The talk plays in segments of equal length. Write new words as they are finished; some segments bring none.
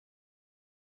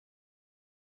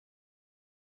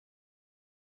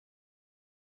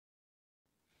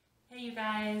Hey you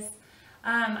guys,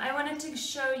 I wanted to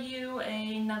show you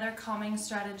another calming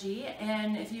strategy,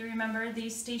 and if you remember,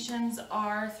 these stations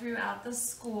are throughout the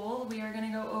school. We are going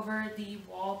to go over the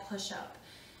wall push-up.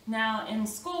 Now in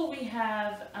school we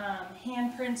have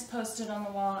handprints posted on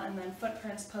the wall and then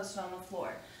footprints posted on the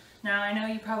floor. Now I know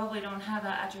you probably don't have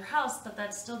that at your house, but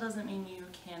that still doesn't mean you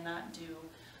cannot do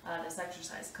this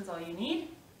exercise, because all you need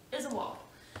is a wall.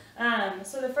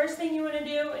 So the first thing you want to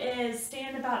do is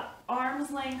stand about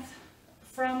arm's length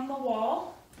from the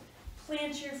wall,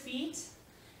 plant your feet,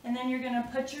 and then you're going to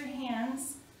put your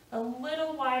hands a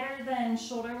little wider than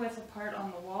shoulder width apart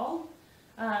on the wall,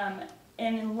 and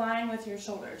in line with your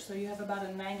shoulders, so you have about a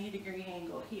 90-degree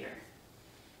angle here.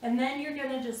 And then you're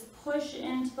going to just push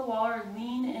into the wall or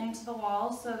lean into the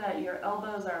wall so that your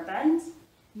elbows are bent,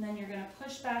 and then you're going to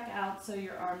push back out so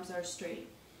your arms are straight.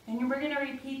 And we're going to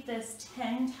repeat this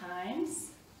 10 times.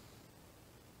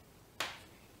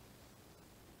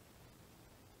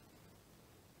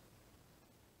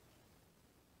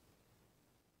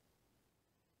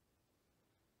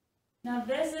 Now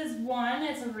this is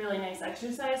it's a really nice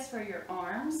exercise for your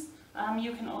arms.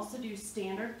 You can also do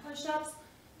standard push-ups,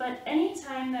 but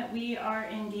anytime that we are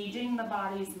engaging the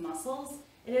body's muscles,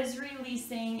 it is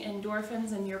releasing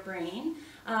endorphins in your brain,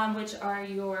 which are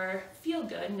your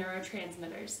feel-good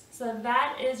neurotransmitters. So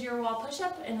that is your wall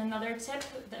push-up and another tip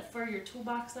for your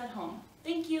toolbox at home.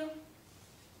 Thank you.